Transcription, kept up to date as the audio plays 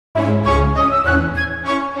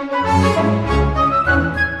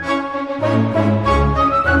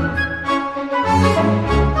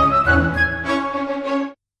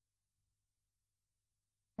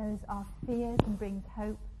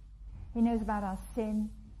He knows about our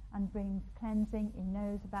sin and brings cleansing. He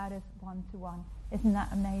knows about us one-to-one. Isn't that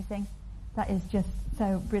amazing? That is just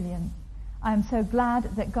so brilliant. I'm so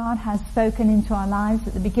glad that God has spoken into our lives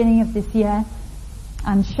at the beginning of this year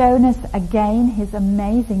and shown us again his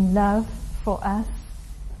amazing love for us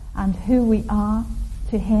and who we are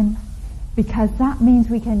to him, because that means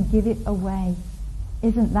we can give it away.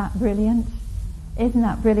 Isn't that brilliant? Isn't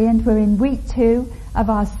that brilliant? We're in week 2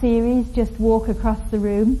 of our series, Just Walk Across the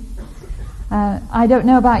Room. I don't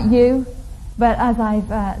know about you, but as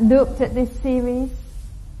I've looked at this series,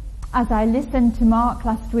 as I listened to Mark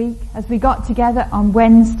last week, as we got together on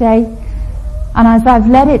Wednesday, and as I've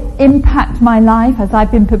let it impact my life, as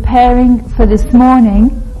I've been preparing for this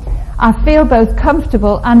morning, I feel both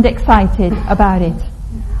comfortable and excited about it.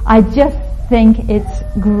 I just think it's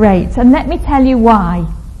great. And let me tell you why.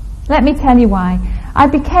 I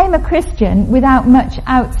became a Christian without much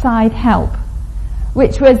outside help,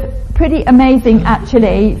 which was pretty amazing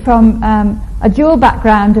actually, from a dual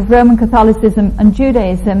background of Roman Catholicism and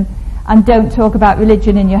Judaism, and don't talk about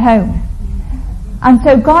religion in your home. And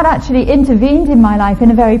so God actually intervened in my life in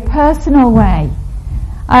a very personal way.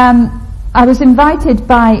 I was invited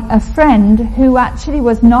by a friend who actually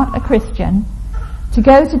was not a Christian to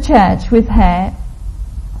go to church with her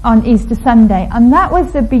on Easter Sunday, and that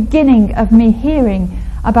was the beginning of me hearing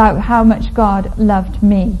about how much God loved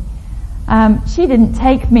me. She didn't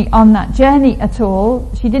take me on that journey at all.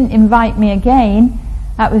 She didn't invite me again.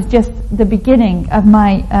 That was just the beginning of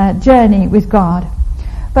my journey with God.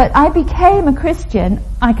 But I became a Christian.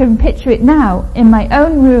 I can picture it now in my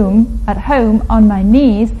own room at home on my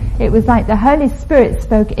knees. It was like the Holy Spirit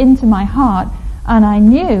spoke into my heart, and I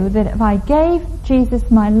knew that if I gave Jesus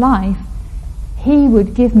my life, he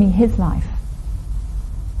would give me his life.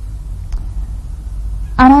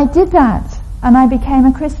 And I did that, and I became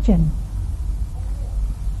a Christian.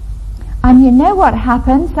 And you know what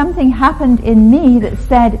happened? Something happened in me that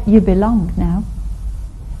said, you belong now.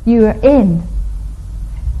 You are in.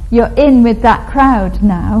 You're in with that crowd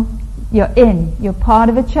now. You're in. You're part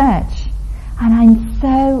of a church. And I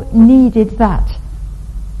so needed that.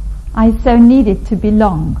 I so needed to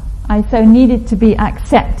belong. I so needed to be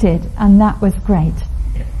accepted, and that was great.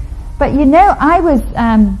 But you know,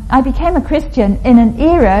 I became a Christian in an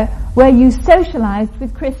era where you socialized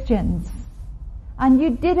with Christians. And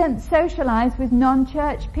you didn't socialize with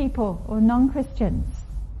non-church people or non-Christians.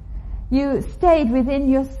 You stayed within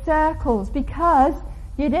your circles because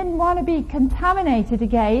you didn't want to be contaminated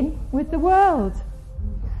again with the world.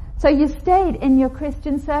 So you stayed in your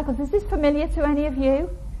Christian circles. Is this familiar to any of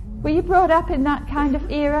you? Were you brought up in that kind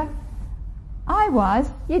of era? I was.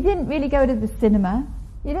 You didn't really go to the cinema.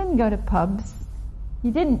 You didn't go to pubs.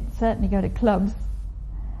 You didn't certainly go to clubs.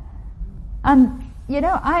 And, you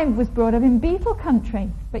know, I was brought up in Beatle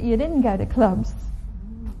country, but you didn't go to clubs.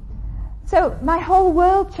 So my whole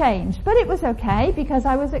world changed, but it was okay because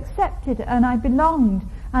I was accepted and I belonged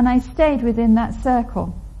and I stayed within that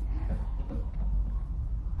circle.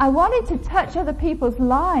 I wanted to touch other people's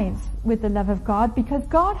lives with the love of God because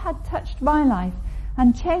God had touched my life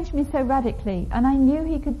and changed me so radically, and I knew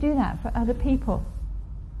he could do that for other people.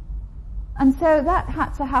 And so that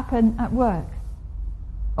had to happen at work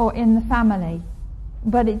or in the family,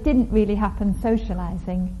 but it didn't really happen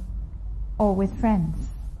socializing or with friends.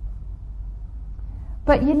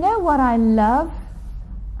 But you know what I love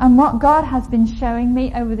and what God has been showing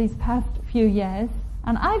me over these past few years,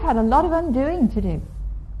 and I've had a lot of undoing to do.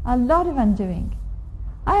 A lot of undoing.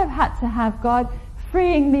 I have had to have God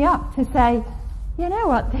freeing me up to say, you know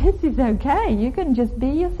what, this is okay. You can just be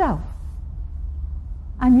yourself.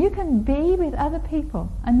 And you can be with other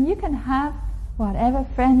people. And you can have whatever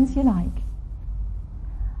friends you like.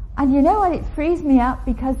 And you know what, it frees me up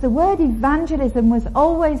because the word evangelism was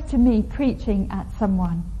always to me preaching at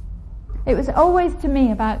someone. It was always to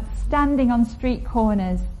me about standing on street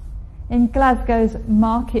corners in Glasgow's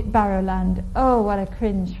Market Barrowland. Oh, what a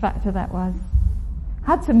cringe factor that was.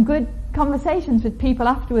 Had some good conversations with people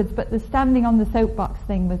afterwards, but the standing on the soapbox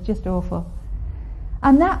thing was just awful.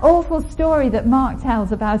 And that awful story that Mark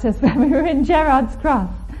tells about us when we were in Gerrard's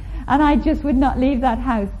Cross, and I just would not leave that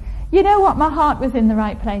house. You know what? My heart was in the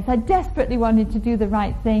right place. I desperately wanted to do the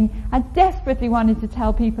right thing. I desperately wanted to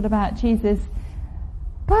tell people about Jesus.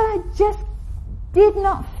 But I just did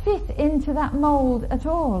not fit into that mould at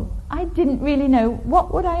all. I didn't really know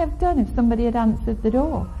what would I have done if somebody had answered the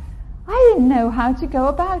door. I didn't know how to go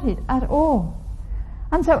about it at all.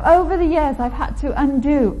 And so over the years I've had to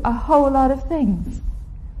undo a whole lot of things.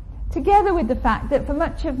 Together with the fact that for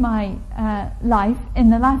much of my life, in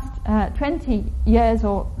the last 20 years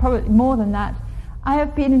or probably more than that, I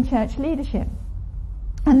have been in church leadership.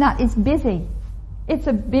 And that is busy. It's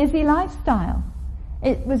a busy lifestyle.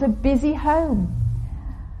 It was a busy home.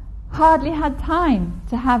 Hardly had time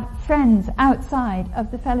to have friends outside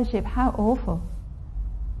of the fellowship. How awful.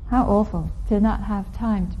 How awful to not have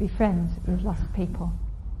time to be friends with lost people.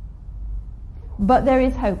 But there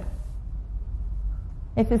is hope.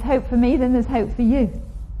 If there's hope for me, then there's hope for you.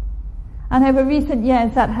 And over recent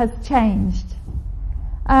years that has changed.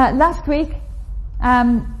 Last week,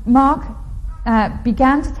 Mark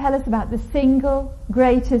began to tell us about the single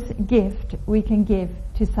greatest gift we can give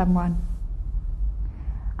to someone.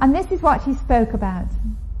 And this is what he spoke about.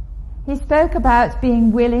 He spoke about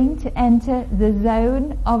being willing to enter the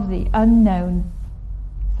zone of the unknown.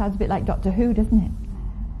 Sounds a bit like Doctor Who, doesn't it?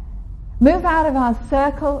 Move out of our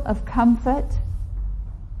circle of comfort,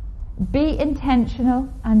 be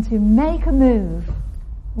intentional, and to make a move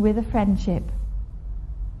with a friendship.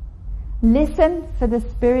 Listen for the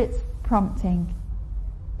Spirit's prompting.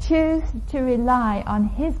 Choose to rely on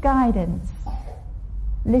His guidance.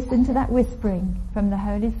 Listen to that whispering from the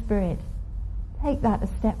Holy Spirit. Take that a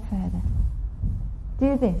step further.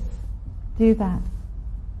 Do this. Do that.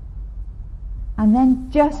 And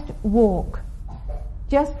then just walk.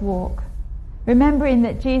 Just walk. Remembering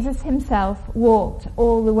that Jesus Himself walked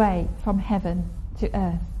all the way from heaven to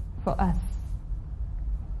earth for us.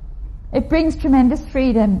 It brings tremendous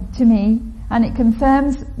freedom to me, and it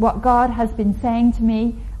confirms what God has been saying to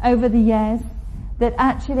me over the years, that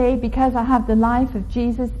actually, because I have the life of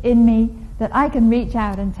Jesus in me, that I can reach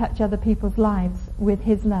out and touch other people's lives with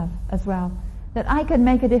His love as well. That I can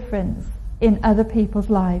make a difference in other people's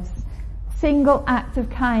lives. Single act of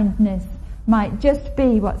kindness might just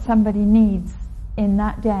be what somebody needs in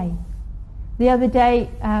that day. The other day,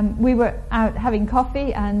 we were out having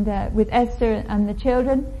coffee and with Esther and the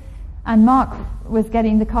children, and Mark was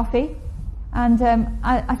getting the coffee, and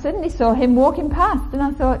I suddenly saw him walking past, and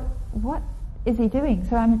I thought, what is he doing?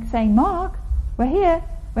 So I'm saying, Mark, we're here.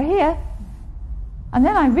 And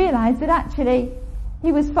then I realized that actually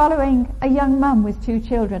he was following a young mum with 2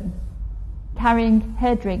 children, carrying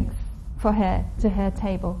her drinks for her to her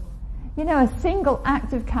table. You know, a single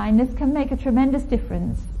act of kindness can make a tremendous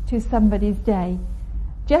difference to somebody's day.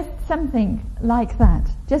 Just something like that,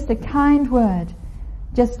 just a kind word,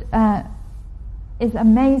 just is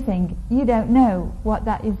amazing. You don't know what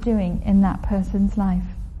that is doing in that person's life.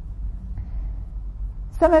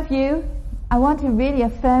 Some of you, I want to really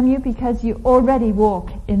affirm you because you already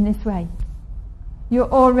walk in this way. You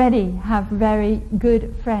already have very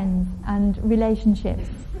good friends and relationships.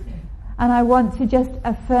 And I want to just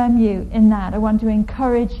affirm you in that. I want to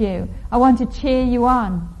encourage you. I want to cheer you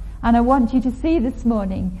on. And I want you to see this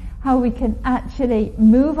morning how we can actually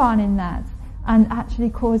move on in that and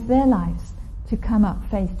actually cause their lives to come up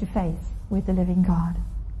face to face with the living God.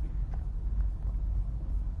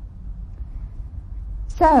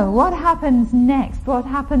 So, what happens next? What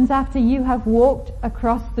happens after you have walked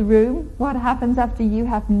across the room? What happens after you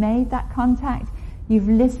have made that contact? You've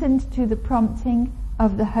listened to the prompting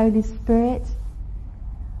of the Holy Spirit.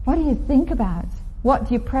 What do you think about? What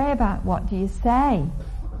do you pray about? What do you say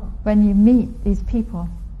when you meet these people?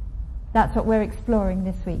 That's what we're exploring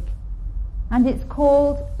this week. And it's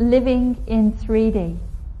called Living in 3D.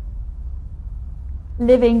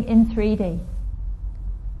 Living in 3D.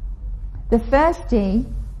 The first D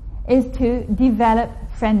is to develop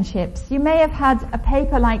friendships. You may have had a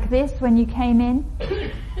paper like this when you came in.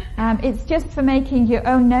 It's just for making your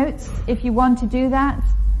own notes if you want to do that.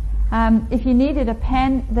 If you needed a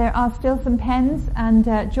pen, there are still some pens, and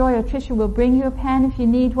Joy or Tricia will bring you a pen if you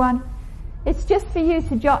need one. It's just for you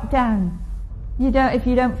to jot down. If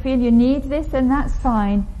you don't feel you need this, then that's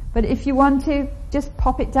fine. But if you want to, just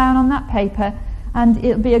pop it down on that paper, and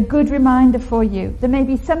it'll be a good reminder for you. There may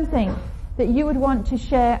be something that you would want to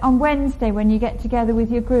share on Wednesday when you get together with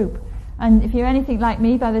your group. And if you're anything like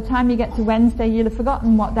me, by the time you get to Wednesday, you'll have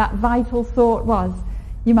forgotten what that vital thought was.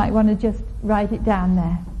 You might want to just write it down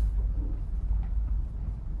there.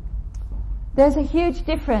 There's a huge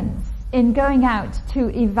difference in going out to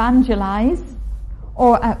evangelize,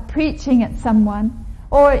 or preaching at someone,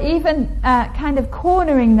 or even kind of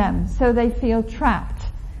cornering them so they feel trapped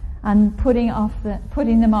and putting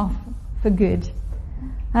them off for good.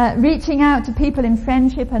 Reaching out to people in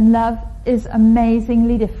friendship and love is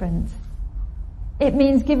amazingly different. It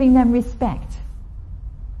means giving them respect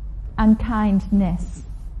and kindness.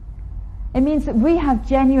 It means that we have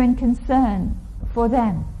genuine concern for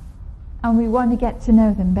them and we want to get to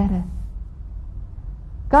know them better.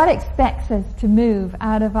 God expects us to move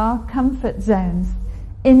out of our comfort zones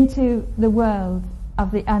into the world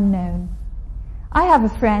of the unknown. I have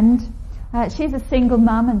a friend, she's a single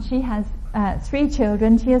mum, and she has 3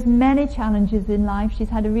 children. She has many challenges in life. She's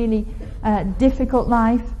had a really difficult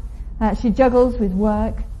life. She juggles with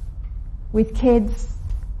work, with kids,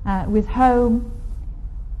 with home,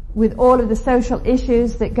 with all of the social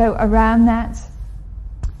issues that go around that.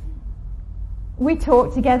 We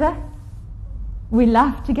talk together. We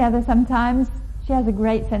laugh together sometimes. She has a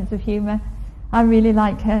great sense of humour. I really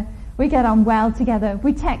like her. We get on well together.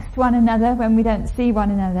 We text one another when we don't see one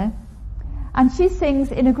another. And she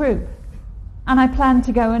sings in a group. And I plan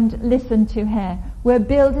to go and listen to her. We're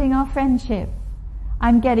building our friendship.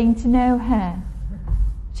 I'm getting to know her.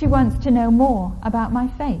 She wants to know more about my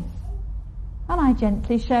faith. And I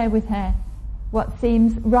gently share with her what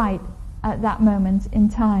seems right at that moment in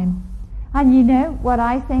time. And you know what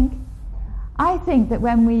I think? I think that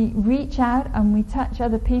when we reach out and we touch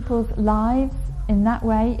other people's lives in that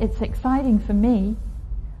way, it's exciting for me,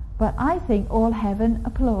 but I think all heaven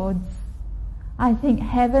applauds. I think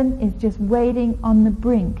heaven is just waiting on the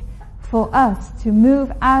brink for us to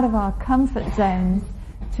move out of our comfort zones,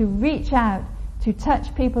 to reach out, to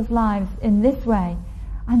touch people's lives in this way,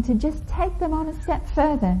 and to just take them on a step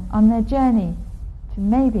further on their journey to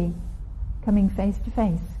maybe coming face to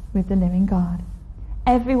face with the living God.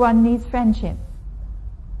 Everyone needs friendship.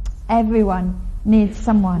 Everyone needs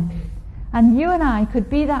someone. And you and I could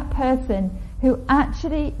be that person who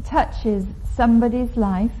actually touches somebody's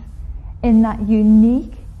life in that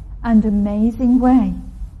unique and amazing way.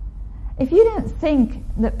 If you don't think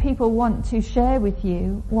that people want to share with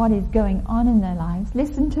you what is going on in their lives,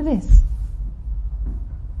 listen to this.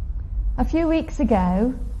 A few weeks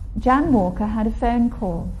ago, Jan Walker had a phone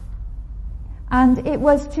call, and it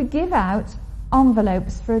was to give out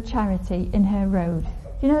envelopes for a charity in her road.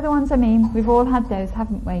 Do you know the ones I mean? We've all had those,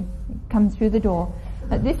 haven't we? Come through the door.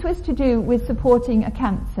 This was to do with supporting a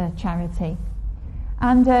cancer charity.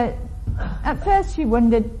 And at first she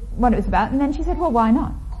wondered what it was about, and then she said, well, why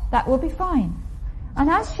not? That will be fine. And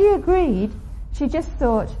as she agreed, she just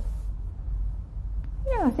thought,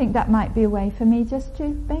 I think that might be a way for me just to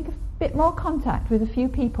make a bit more contact with a few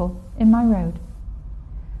people in my road.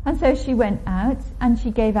 And so she went out and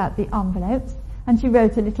she gave out the envelopes, and she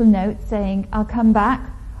wrote a little note saying, I'll come back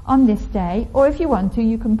on this day, or if you want to,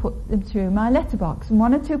 you can put them through my letterbox. And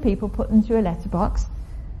 1 or 2 people put them through a letterbox.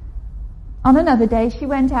 On another day, she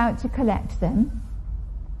went out to collect them.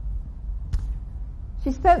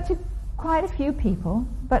 She spoke to quite a few people,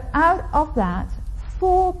 but out of that,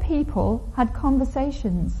 4 people had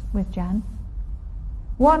conversations with Jan.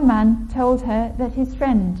 One man told her that his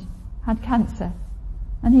friend had cancer,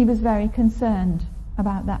 and he was very concerned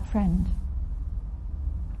about that friend.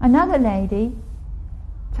 Another lady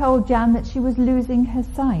told Jan that she was losing her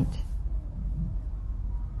sight.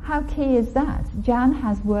 How key is that? Jan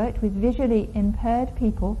has worked with visually impaired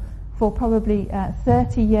people for probably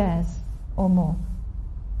 30 years or more.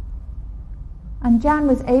 And Jan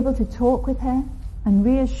was able to talk with her and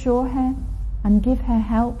reassure her and give her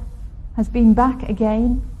help, has been back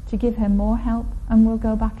again to give her more help, and will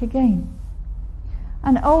go back again.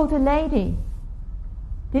 An older lady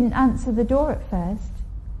didn't answer the door at first,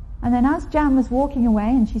 and then as Jan was walking away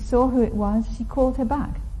and she saw who it was, she called her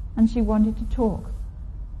back and she wanted to talk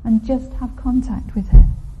and just have contact with her.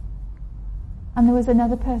 And there was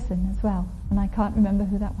another person as well, and I can't remember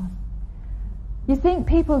who that was. You think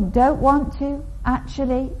people don't want to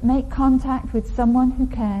actually make contact with someone who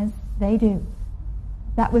cares? They do.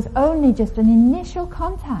 That was only just an initial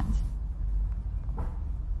contact.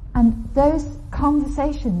 And those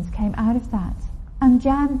conversations came out of that. And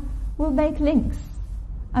Jan will make links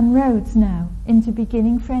and roads now into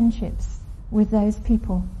beginning friendships with those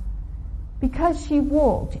people. Because she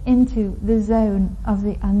walked into the zone of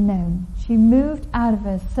the unknown. She moved out of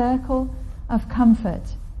her circle of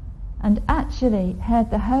comfort and actually heard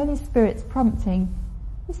the Holy Spirit's prompting,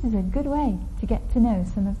 this is a good way to get to know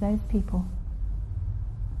some of those people.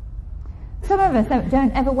 Some of us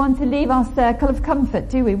don't ever want to leave our circle of comfort,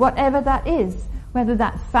 do we? Whatever that is, whether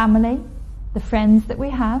that's family, the friends that we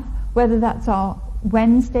have, whether that's our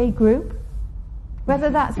Wednesday group, whether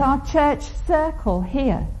that's our church circle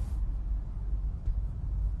here.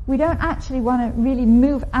 We don't actually want to really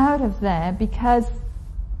move out of there because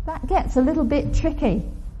that gets a little bit tricky.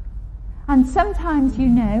 And sometimes,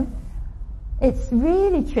 it's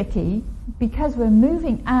really tricky because we're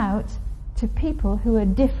moving out to people who are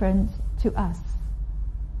different to us.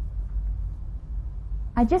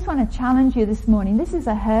 I just want to challenge you this morning. This is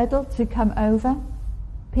a hurdle to come over.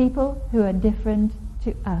 People who are different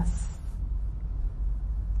to us.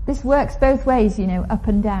 This works both ways, up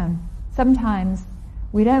and down. Sometimes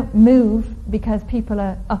we don't move because people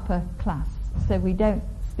are upper class. So we don't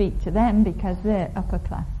speak to them because they're upper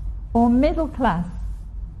class. or middle class,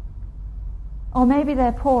 or maybe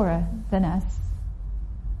they're poorer than us,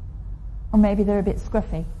 or maybe they're a bit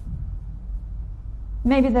scruffy.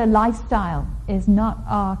 Maybe their lifestyle is not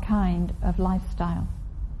our kind of lifestyle.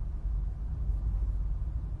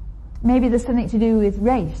 Maybe there's something to do with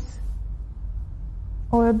race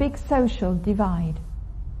or a big social divide.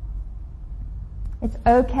 It's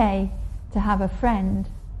okay to have a friend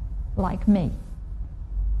like me.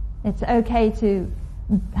 It's okay to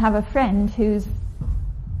have a friend who's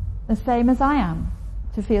the same as I am,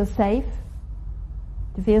 to feel safe,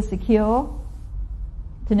 to feel secure,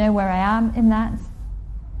 to know where I am in that.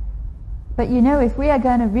 But you know, if we are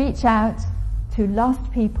going to reach out to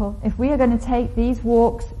lost people, if we are going to take these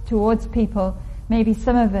walks towards people, maybe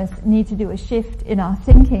some of us need to do a shift in our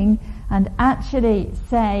thinking and actually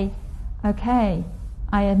say, okay,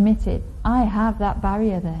 I admit it, I have that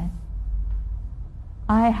barrier there.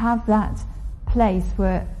 I have that place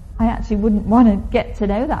where I actually wouldn't want to get to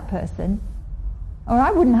know that person, or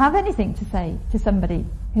I wouldn't have anything to say to somebody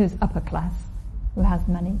who's upper class, who has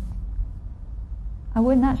money. I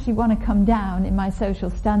wouldn't actually want to come down in my social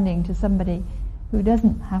standing to somebody who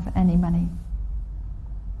doesn't have any money.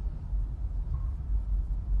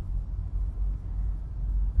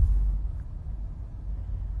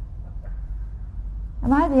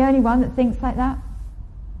 Am I the only one that thinks like that?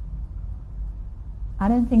 I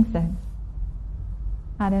don't think so.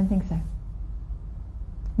 I don't think so.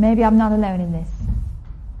 Maybe I'm not alone in this.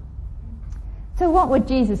 So what would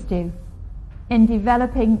Jesus do in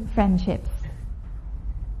developing friendships?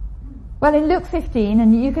 Well, in Luke 15,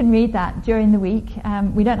 and you can read that during the week,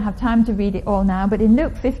 we don't have time to read it all now, but in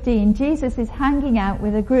Luke 15, Jesus is hanging out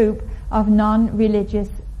with a group of non-religious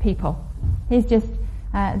people. He's just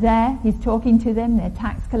there, he's talking to them, they're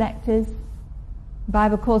tax collectors. The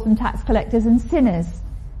Bible calls them tax collectors and sinners.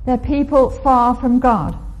 They're people far from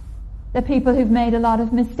God. They're people who've made a lot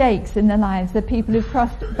of mistakes in their lives. They're people who've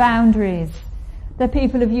crossed boundaries. They're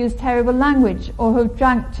people who've used terrible language, or who've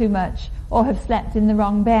drank too much, or have slept in the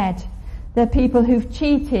wrong bed. They're people who've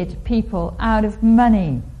cheated people out of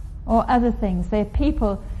money or other things. They're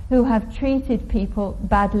people who have treated people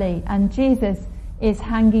badly, and Jesus is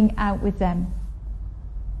hanging out with them.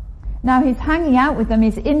 Now he's hanging out with them,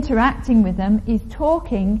 he's interacting with them, he's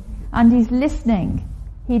talking and he's listening.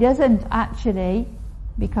 He doesn't actually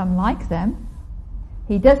become like them.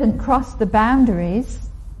 He doesn't cross the boundaries.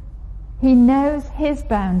 He knows his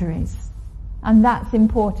boundaries, and that's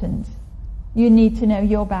important. You need to know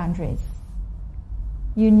your boundaries.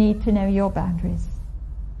 You need to know your boundaries.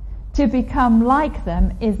 To become like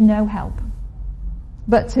them is no help.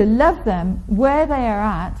 But to love them where they are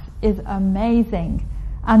at is amazing.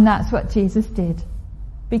 And that's what Jesus did.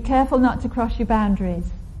 Be careful not to cross your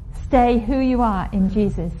boundaries. Stay who you are in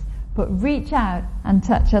Jesus, but reach out and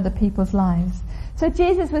touch other people's lives. So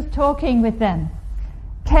Jesus was talking with them,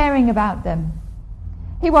 caring about them.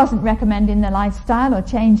 He wasn't recommending their lifestyle or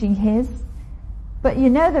changing his. But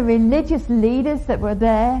you know, the religious leaders that were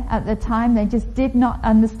there at the time, they just did not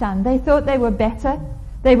understand. They thought they were better.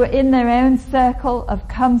 They were in their own circle of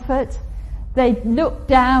comfort. They looked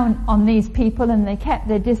down on these people and they kept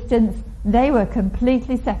their distance. They were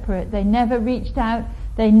completely separate. They never reached out.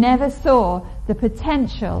 They never saw the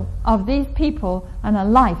potential of these people and a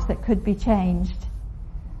life that could be changed.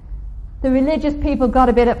 The religious people got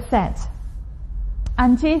a bit upset.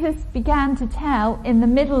 And Jesus began to tell, in the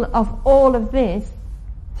middle of all of this,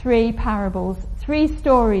 3 parables, 3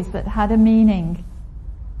 stories that had a meaning.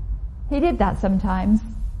 He did that sometimes.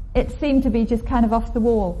 It seemed to be just kind of off the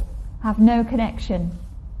wall, have no connection.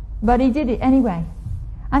 But he did it anyway.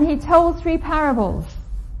 And he told 3 parables.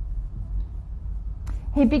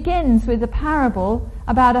 He begins with a parable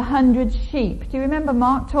about 100 sheep. Do you remember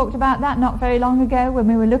Mark talked about that not very long ago when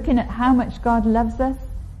we were looking at how much God loves us?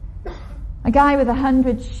 A guy with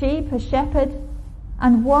 100 sheep, a shepherd,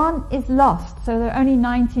 and one is lost, so there are only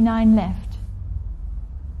 99 left.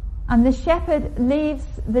 And the shepherd leaves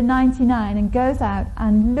the 99 and goes out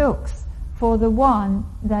and looks for the one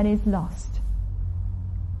that is lost.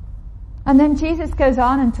 And then Jesus goes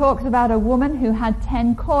on and talks about a woman who had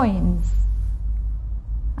 10 coins,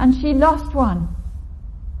 and she lost one.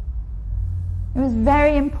 It was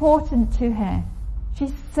very important to her.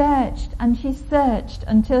 She searched and she searched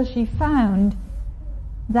until she found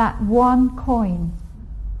that one coin.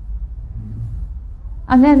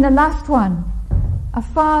 And then the last one, a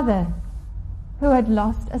father who had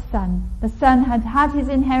lost a son. The son had had his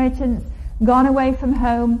inheritance, gone away from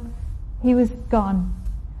home, he was gone.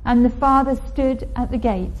 And the father stood at the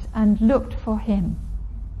gate and looked for him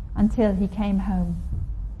until he came home.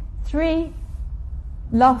 3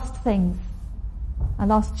 lost things. a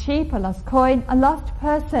lost sheep, a lost coin, a lost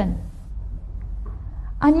person.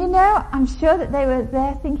 And you know, I'm sure that they were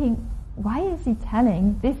there thinking, why is he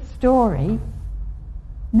telling this story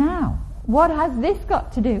now? What has this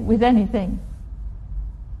got to do with anything?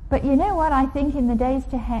 But you know what? I think in the days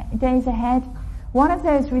ahead, one of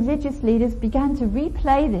those religious leaders began to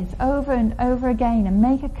replay this over and over again and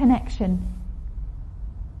make a connection.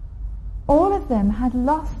 All of them had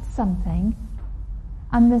lost something,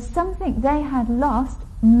 and the something they had lost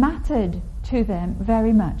mattered to them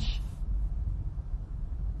very much.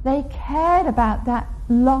 They cared about that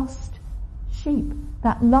lost sheep,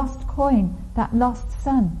 that lost coin, that lost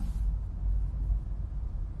son.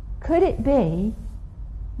 Could it be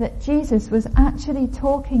that Jesus was actually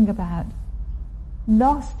talking about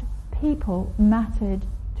lost people mattered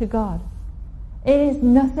to God? It is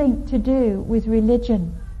nothing to do with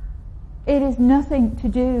religion. It is nothing to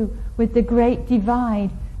do with the great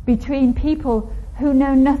divide between people who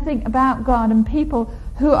know nothing about God and people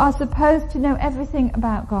who are supposed to know everything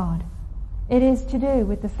about God. It is to do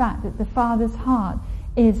with the fact that the Father's heart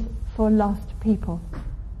is for lost people,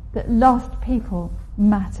 that lost people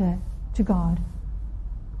matter to God.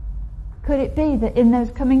 Could it be that in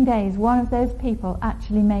those coming days, one of those people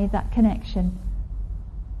actually made that connection?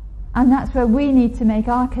 And that's where we need to make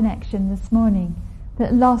our connection this morning,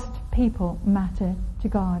 that lost people matter to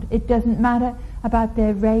God. It doesn't matter about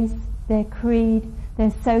their race, their creed,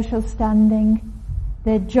 their social standing,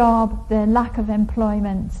 their job, their lack of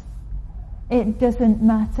employment. It doesn't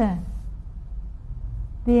matter.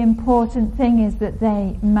 The important thing is that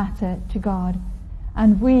they matter to God.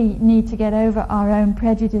 And we need to get over our own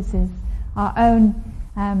prejudices, our own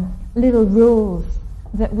little rules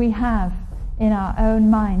that we have in our own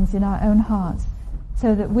minds, in our own hearts,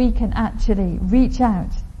 so that we can actually reach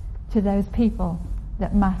out to those people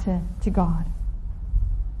that matter to God.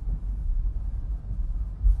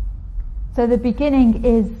 So the beginning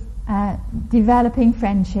is developing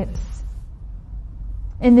friendships.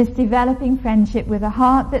 In this developing friendship with a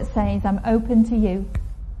heart that says, I'm open to you,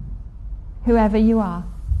 whoever you are,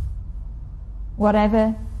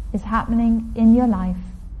 whatever is happening in your life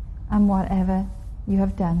and whatever you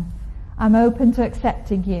have done. I'm open to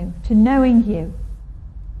accepting you, to knowing you,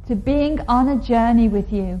 to being on a journey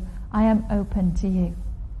with you. I am open to you.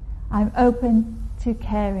 I'm open to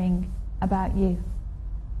caring about you.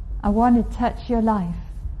 I want to touch your life.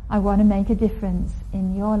 I want to make a difference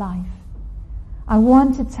in your life. I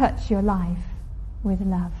want to touch your life with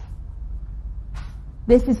love.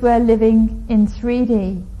 This is where living in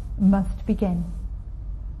 3D must begin.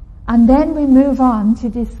 And then we move on to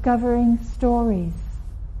discovering stories.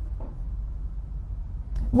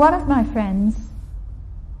 One of my friends,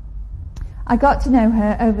 I got to know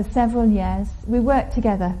her over several years. We worked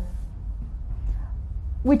together.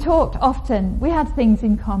 We talked often. We had things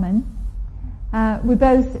in common. We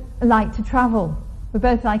both like to travel. We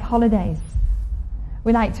both like holidays.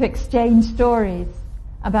 We like to exchange stories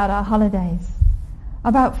about our holidays,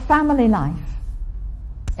 about family life.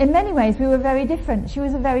 In many ways, we were very different. She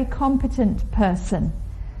was a very competent person.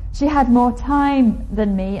 She had more time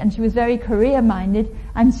than me, and she was very career-minded,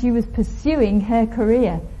 and she was pursuing her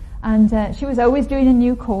career. And she was always doing a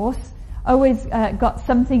new course, always got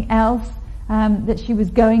something else that she was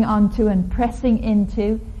going on to and pressing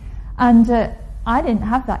into. And I didn't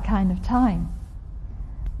have that kind of time.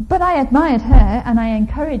 But I admired her, and I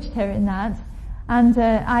encouraged her in that, and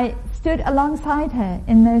I stood alongside her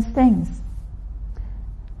in those things.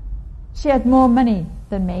 She had more money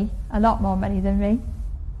than me, a lot more money than me.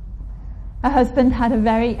 Her husband had a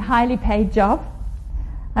very highly paid job.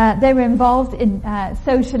 They were involved in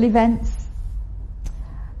social events.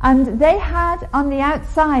 And they had on the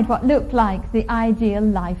outside what looked like the ideal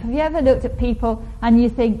life. Have you ever looked at people and you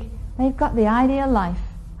think, they've got the ideal life?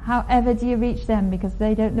 However do you reach them, because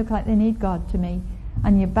they don't look like they need God to me?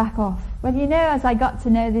 And you back off. Well, you know, as I got to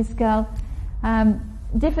know this girl,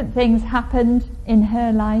 different things happened in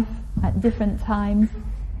her life at different times.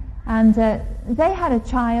 And they had a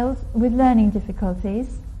child with learning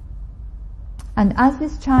difficulties. And as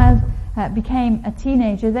this child became a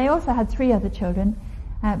teenager, they also had 3 other children,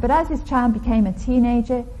 but as this child became a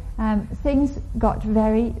teenager, things got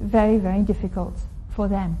very, very, very difficult for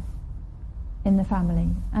them in the family.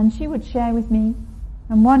 And she would share with me,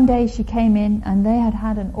 and one day she came in and they had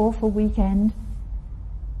had an awful weekend,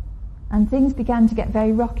 and things began to get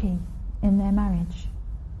very rocky in their marriage.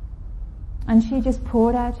 And she just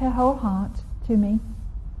poured out her whole heart to me.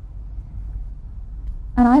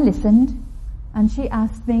 And I listened, and she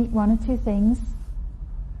asked me 1 or 2 things,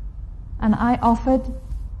 and I offered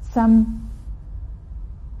some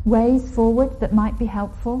ways forward that might be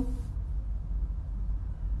helpful.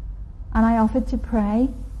 And I offered to pray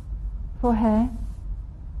for her.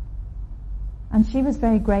 And she was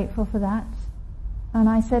very grateful for that. And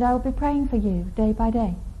I said, I will be praying for you day by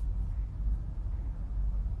day.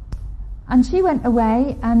 And she went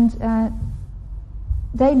away, and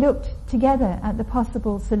they looked together at the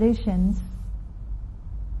possible solutions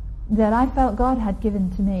that I felt God had given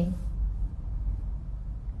to me.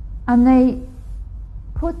 And they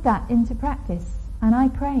put that into practice. And I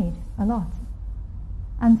prayed a lot.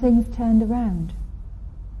 And things turned around.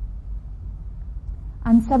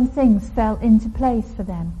 And some things fell into place for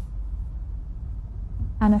them.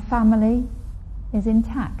 And a family is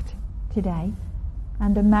intact today.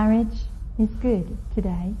 And a marriage is good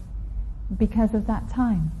today because of that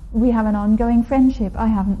time. We have an ongoing friendship. I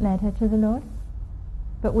haven't led her to the Lord,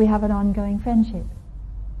 but we have an ongoing friendship.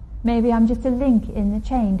 Maybe I'm just a link in the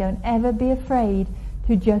chain. Don't ever be afraid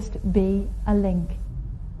to just be a link.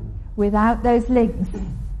 Without those links,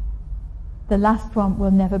 the last one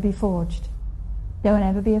will never be forged. Don't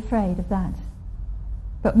ever be afraid of that.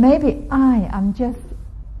 But maybe I am just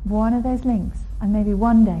one of those links, and maybe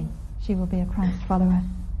one day she will be a Christ follower.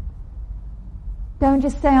 Don't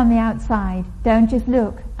just stay on the outside. Don't just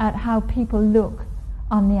look at how people look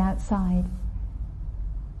on the outside.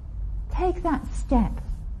 Take that step.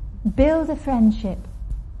 Build a friendship.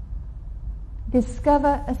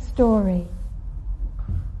 Discover a story.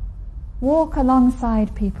 Walk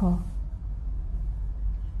alongside people.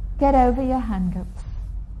 Get over your hang-ups.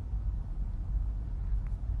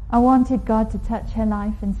 I wanted God to touch her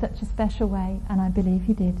life in such a special way, and I believe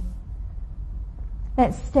He did.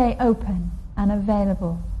 Let's stay open and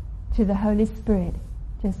available to the Holy Spirit,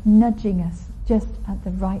 just nudging us just at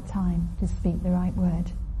the right time to speak the right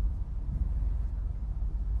word.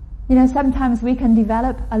 You know, sometimes we can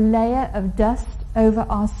develop a layer of dust over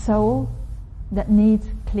our soul that needs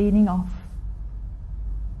cleaning off.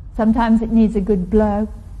 Sometimes it needs a good blow.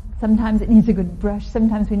 Sometimes it needs a good brush.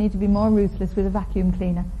 Sometimes we need to be more ruthless with a vacuum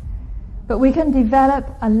cleaner. But we can develop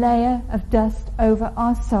a layer of dust over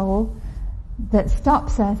our soul that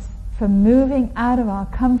stops us from moving out of our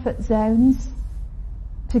comfort zones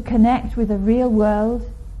to connect with the real world,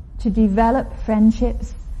 to develop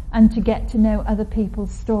friendships, and to get to know other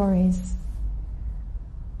people's stories.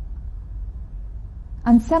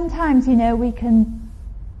 And sometimes, you know, we can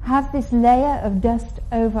have this layer of dust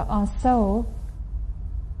over our soul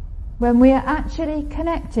when we are actually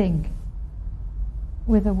connecting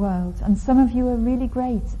with the world. And some of you are really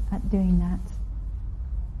great at doing that.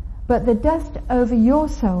 But the dust over your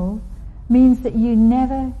soul means that you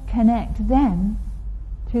never connect them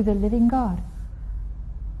to the living God.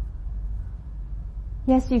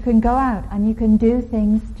 Yes, you can go out and you can do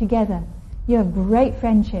things together. You have great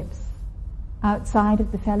friendships outside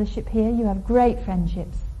of the fellowship here. You have great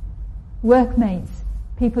friendships. Workmates,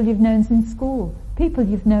 people you've known since school, people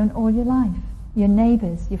you've known all your life, your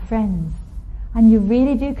neighbours, your friends. And you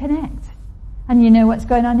really do connect. And you know what's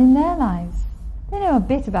going on in their lives. They know a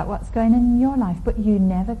bit about what's going on in your life, but you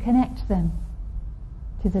never connect them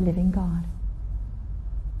to the living God.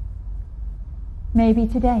 Maybe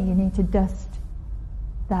today you need to dust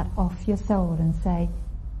that off your soul and say,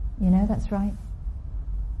 you know, that's right.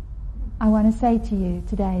 I want to say to you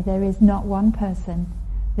today, there is not one person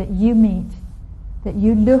that you meet, that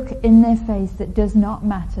you look in their face that does not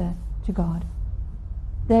matter to God.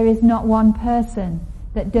 There is not one person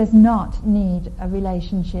that does not need a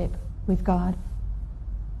relationship with God,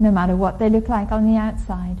 no matter what they look like on the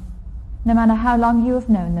outside, no matter how long you have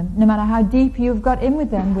known them, no matter how deep you've got in with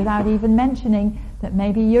them without even mentioning that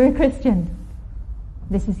maybe you're a Christian.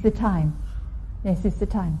 This is the time. This is the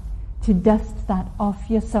time to dust that off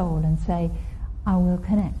your soul and say, I will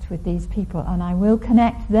connect with these people and I will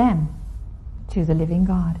connect them to the living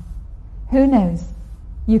God. Who knows?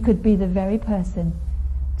 You could be the very person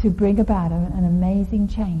to bring about an amazing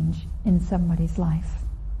change in somebody's life.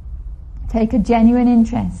 Take a genuine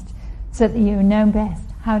interest so that you know best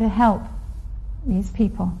how to help these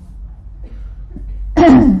people.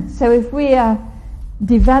 So if we are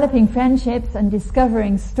developing friendships and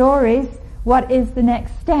discovering stories, what is the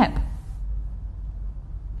next step?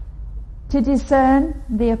 To discern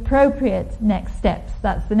the appropriate next steps.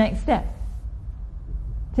 That's the next step.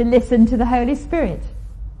 To listen to the Holy Spirit.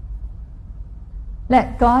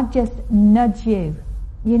 Let God just nudge you.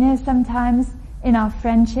 You know, sometimes in our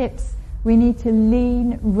friendships we need to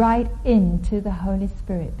lean right into the Holy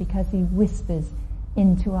Spirit because He whispers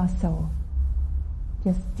into our soul.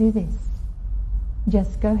 Just do this.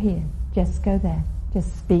 Just go here. Just go there.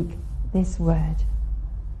 Just speak this word.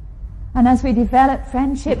 And as we develop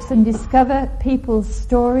friendships and discover people's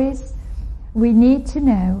stories, we need to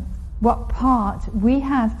know what part we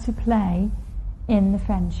have to play in the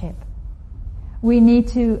friendship. We need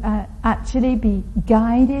to actually be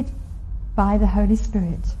guided by the Holy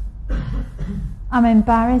Spirit. I'm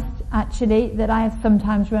embarrassed, actually, that I have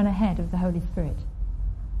sometimes run ahead of the Holy Spirit.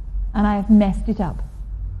 And I have messed it up.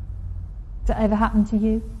 Does that ever happen to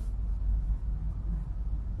you?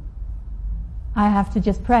 I have to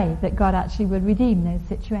just pray that God actually will redeem those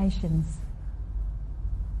situations.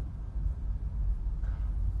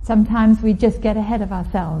 Sometimes we just get ahead of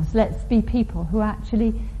ourselves. Let's be people who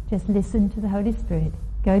actually just listen to the Holy Spirit,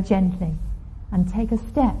 go gently, and take a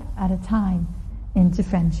step at a time into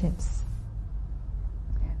friendships.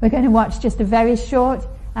 We're going to watch just a very short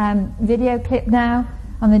video clip now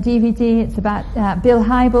on the DVD. It's about Bill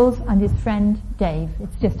Hybels and his friend Dave.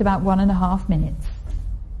 It's just about 1.5 minutes.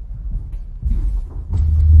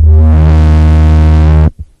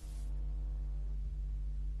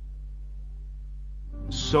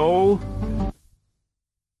 So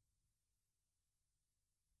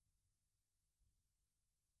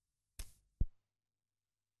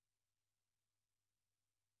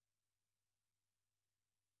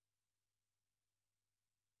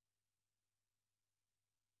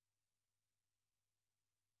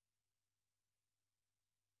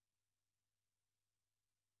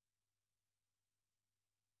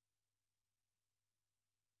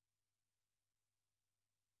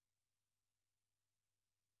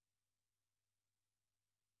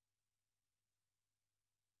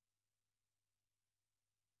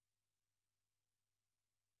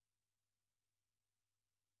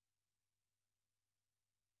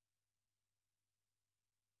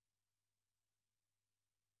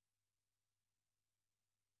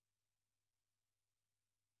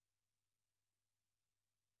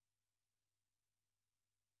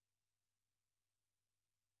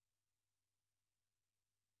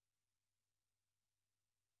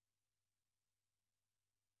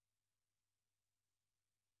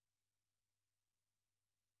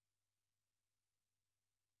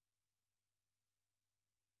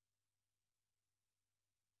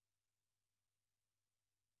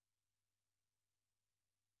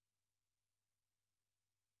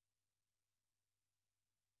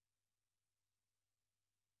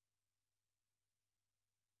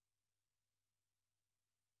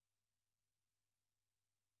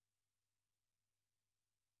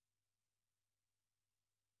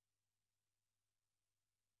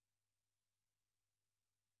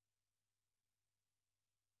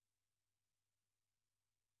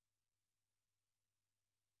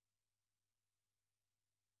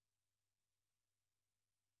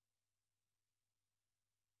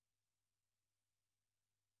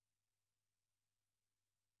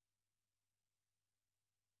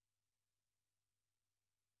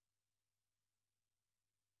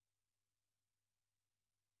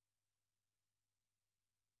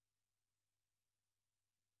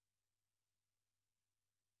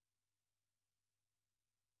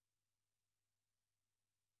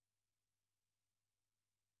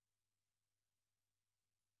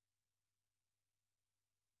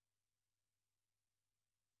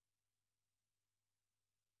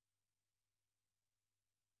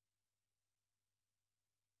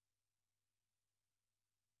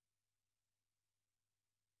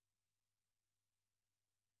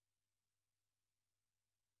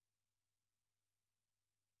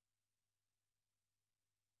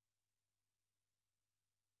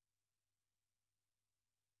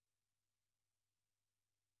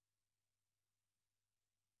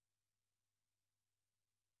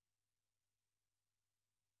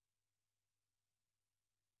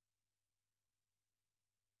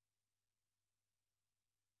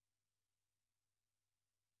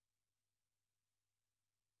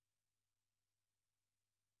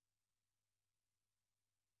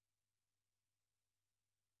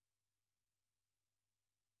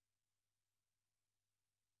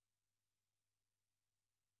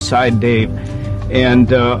side Dave,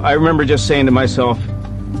 and I remember just saying to myself,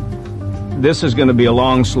 this is going to be a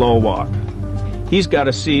long, slow walk. He's got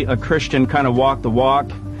to see a Christian kind of walk the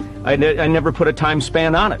walk. I never put a time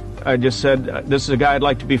span on it. I just said, this is a guy I'd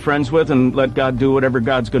like to be friends with, and let God do whatever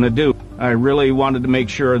God's going to do. I really wanted to make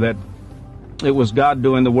sure that it was God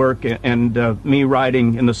doing the work and me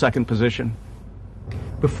riding in the second position.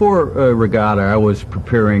 Before regatta, I was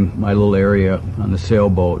preparing my little area on the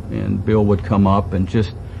sailboat, and Bill would come up and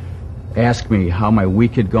just ask me how my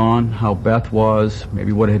week had gone, how Beth was,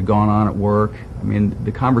 maybe what had gone on at work. I mean,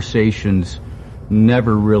 the conversations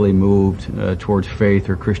never really moved towards faith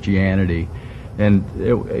or Christianity. And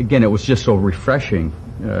again, it was just so refreshing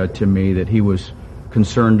to me that he was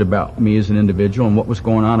concerned about me as an individual and what was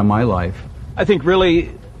going on in my life. I think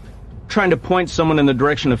really trying to point someone in the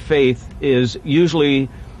direction of faith is usually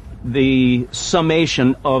the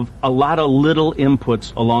summation of a lot of little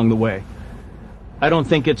inputs along the way. I don't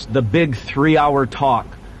think it's the big 3-hour talk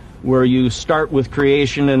where you start with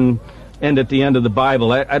creation and end at the end of the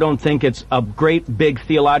Bible. I don't think it's a great big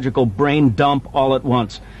theological brain dump all at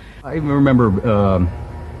once. I remember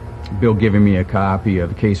Bill giving me a copy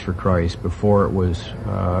of Case for Christ before it was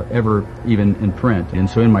ever even in print. And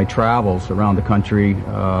so in my travels around the country,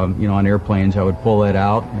 on airplanes, I would pull that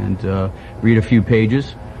out and read a few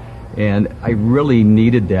pages. And I really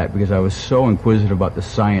needed that because I was so inquisitive about the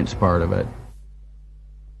science part of it.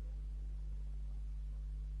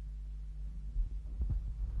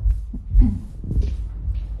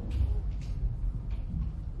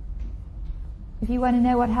 If you want to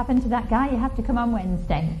know what happened to that guy, you have to come on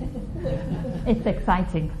Wednesday. It's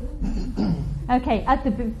exciting. Okay, at the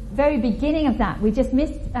very beginning of that, we just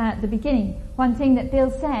missed the beginning. One thing that Bill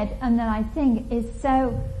said, and that I think is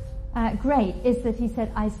so great, is that he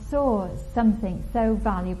said, I saw something so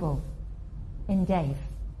valuable in Dave.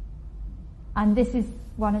 And this is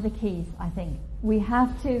one of the keys, I think. We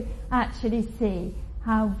have to actually see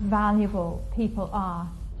how valuable people are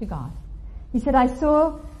to God. He said, I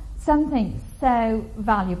saw something so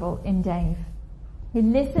valuable in Dave. He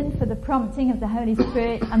listened for the prompting of the Holy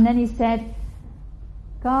Spirit, and then he said,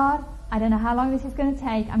 God, I don't know how long this is going to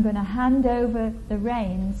take. I'm going to hand over the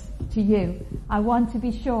reins to you. I want to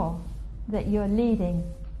be sure that you're leading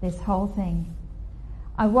this whole thing.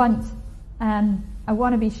 I want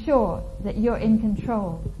to be sure that you're in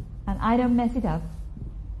control and I don't mess it up.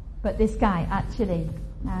 But this guy actually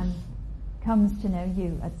comes to know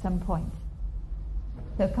you at some point.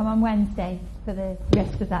 So come on Wednesday for the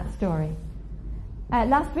rest of that story.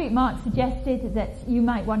 Last week Mark suggested that you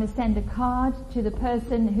might want to send a card to the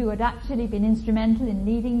person who had actually been instrumental in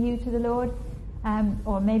leading you to the Lord,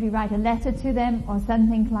 or maybe write a letter to them or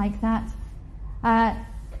something like that.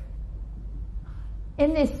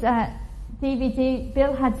 In this DVD,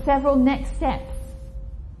 Bill had several next steps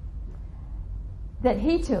that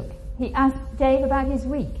he took. He asked Dave about his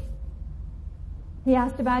week. He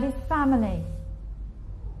asked about his family.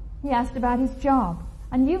 He asked about his job.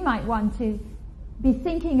 And you might want to be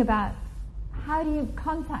thinking about, how do you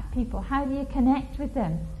contact people? How do you connect with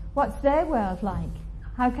them? What's their world like?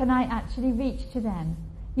 How can I actually reach to them?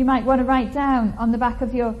 You might want to write down on the back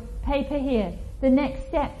of your paper here the next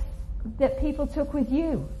steps that people took with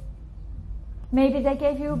you. Maybe they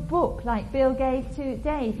gave you a book like Bill gave to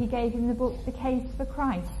Dave. He gave him the book, The Case for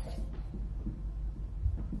Christ.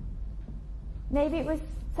 Maybe it was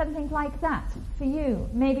something like that for you.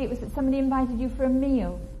 Maybe it was that somebody invited you for a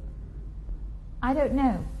meal. I don't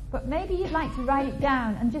know. But maybe you'd like to write it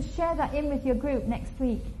down and just share that in with your group next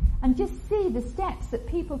week and just see the steps that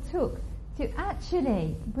people took to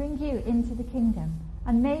actually bring you into the kingdom.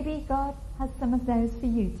 And maybe God has some of those for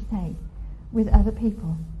you to take with other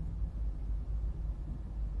people.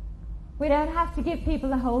 We don't have to give people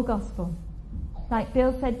the whole gospel. Like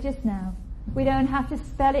Bill said just now, we don't have to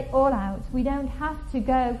spell it all out. We don't have to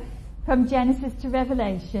go from Genesis to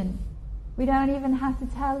Revelation. We don't even have to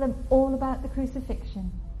tell them all about the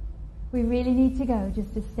crucifixion. We really need to go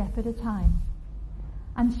just a step at a time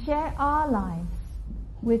and share our lives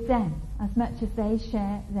with them as much as they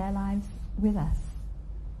share their lives with us.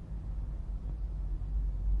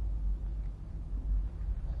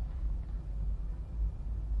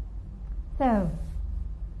 So,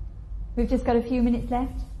 we've just got a few minutes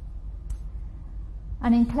left.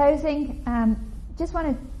 And in closing, just want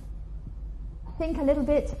to think a little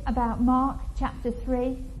bit about Mark chapter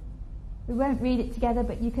 3. We won't read it together,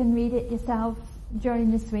 but you can read it yourselves during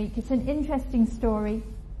this week. It's an interesting story.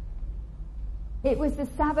 It was the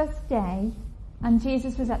Sabbath day, and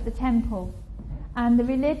Jesus was at the temple, and the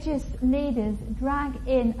religious leaders drag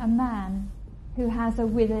in a man who has a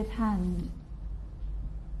withered hand.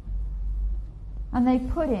 And they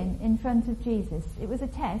put him in front of Jesus. It was a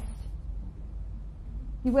test.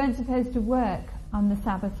 You weren't supposed to work on the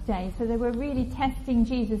Sabbath day, so they were really testing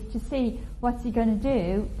Jesus to see what's he going to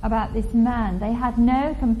do about this man. They had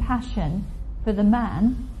no compassion for the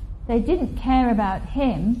man. They didn't care about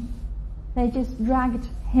him. They just dragged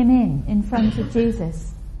him in front of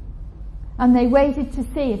Jesus. And they waited to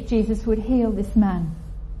see if Jesus would heal this man.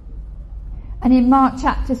 And in Mark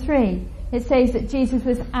chapter 3, it says that Jesus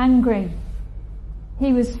was angry.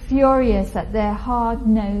 He was furious at their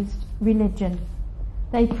hard-nosed religion.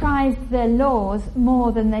 They prized their laws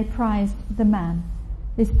more than they prized the man,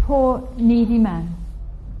 this poor, needy man.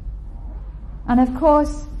 And of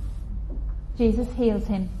course, Jesus heals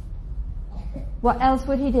him. What else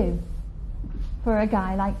would he do for a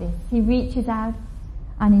guy like this? He reaches out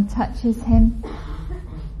and he touches him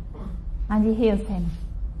and he heals him.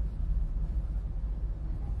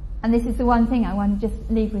 And this is the one thing I want to just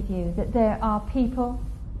leave with you, that there are people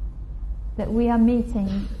that we are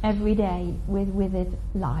meeting every day with withered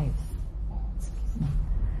lives.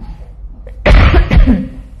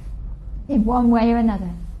 In one way or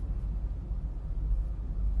another.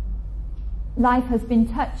 Life has been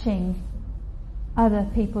touching other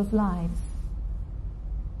people's lives,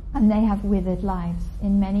 and they have withered lives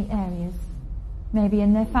in many areas. Maybe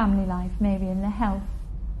in their family life, maybe in their health,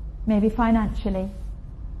 maybe financially,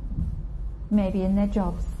 maybe in their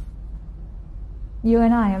jobs. You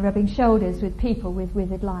and I are rubbing shoulders with people with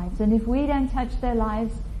withered lives, and if we don't touch their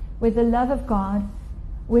lives with the love of God,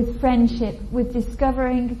 with friendship, with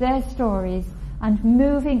discovering their stories and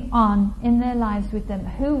moving on in their lives with them,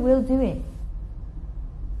 who will do it?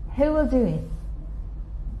 Who will do it?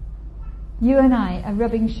 You and I are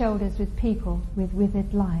rubbing shoulders with people with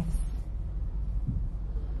withered lives.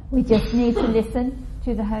 We just need to listen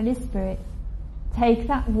to the Holy Spirit, take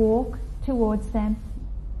that walk towards them,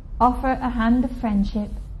 offer a hand of friendship,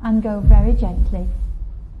 and go very gently,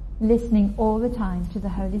 listening all the time to the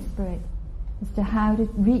Holy Spirit as to how to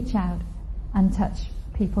reach out and touch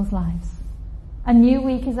people's lives. A new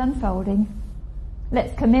week is unfolding.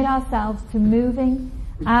 Let's commit ourselves to moving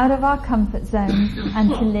out of our comfort zones and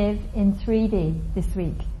to live in 3D this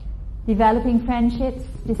week, developing friendships,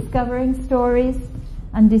 discovering stories,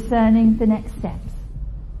 and discerning the next steps,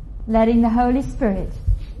 letting the Holy Spirit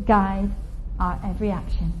guide our every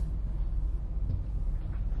action.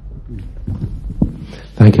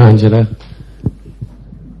 Thank you, Angela.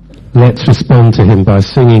 Let's respond to him by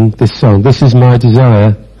singing this song. This is my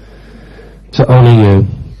desire, to honour you.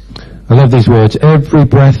 I love these words. Every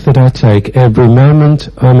breath that I take, every moment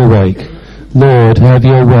I'm awake, Lord, have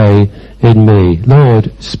your way in me.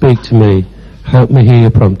 Lord, speak to me. Help me hear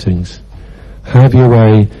your promptings. Have your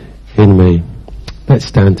way in me. Let's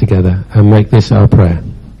stand together and make this our prayer.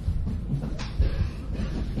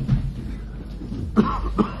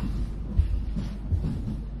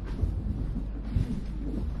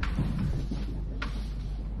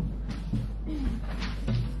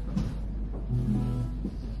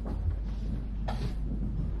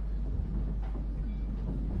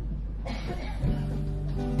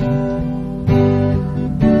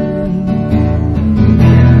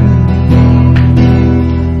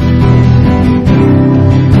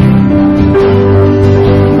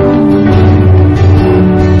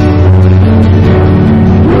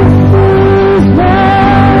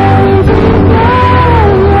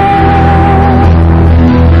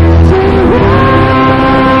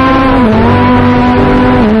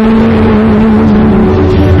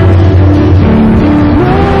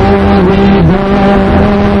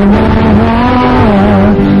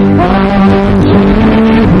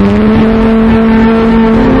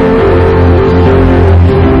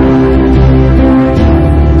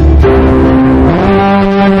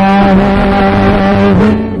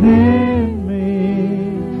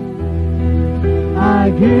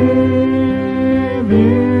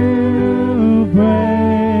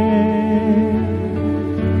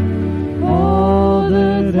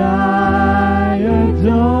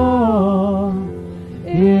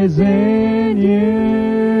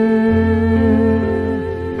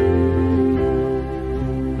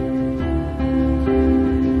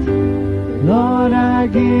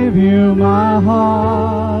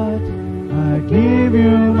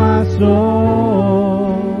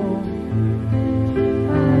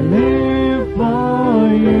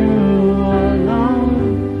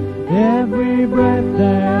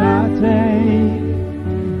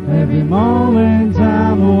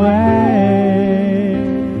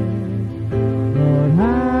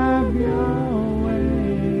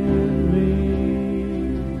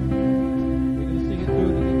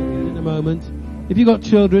 If you've got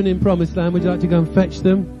children in Promised Land, would you like to go and fetch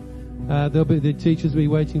them? The teachers will be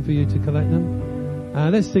waiting for you to collect them.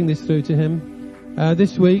 Let's sing this through to him.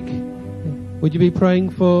 This week, would you be praying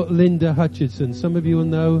for Linda Hutchinson? Some of you will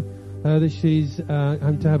know that she's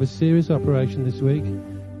having to have a serious operation this week.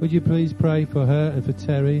 Would you please pray for her and for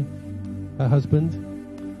Terry, her husband?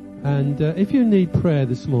 And if you need prayer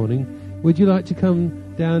this morning, would you like to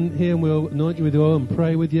come down here and we'll anoint you with oil and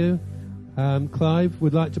pray with you? Clive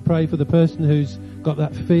would like to pray for the person who's got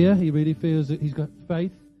that fear. He really feels that he's got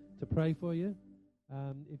faith to pray for you.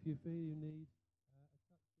 If you feel you need